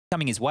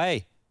coming his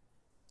way.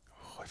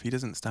 Oh, if he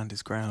doesn't stand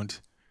his ground.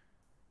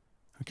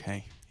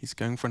 Okay, he's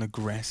going for an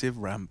aggressive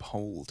ramp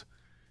hold.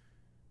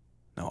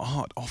 Now,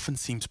 Art often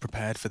seems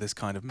prepared for this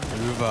kind of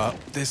maneuver.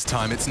 This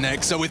time it's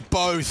Nexa with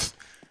both.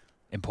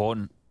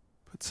 Important.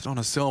 Puts it on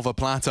a silver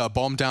platter,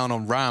 bomb down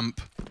on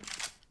ramp.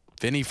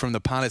 Vinny from the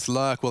Palace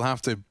Lurk will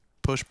have to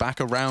push back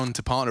around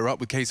to partner up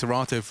with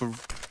Keserato for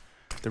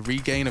the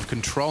regain of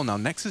control. Now,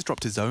 Nexa's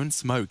dropped his own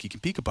smoke. He can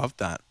peek above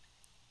that.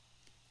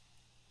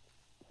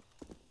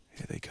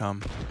 Here they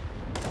come.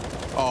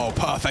 Oh,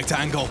 perfect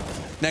angle.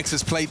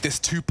 Nexa's played this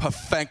to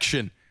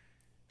perfection.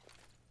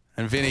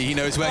 And Vinny, he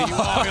knows where you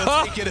are.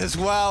 He'll take it as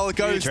well.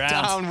 Goes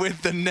down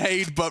with the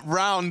nade, but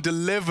round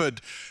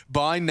delivered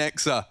by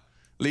Nexa,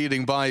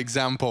 leading by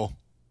example.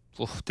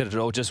 Did it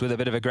all just with a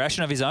bit of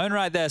aggression of his own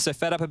right there. So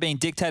fed up of being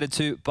dictated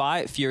to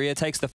by FURIA, takes the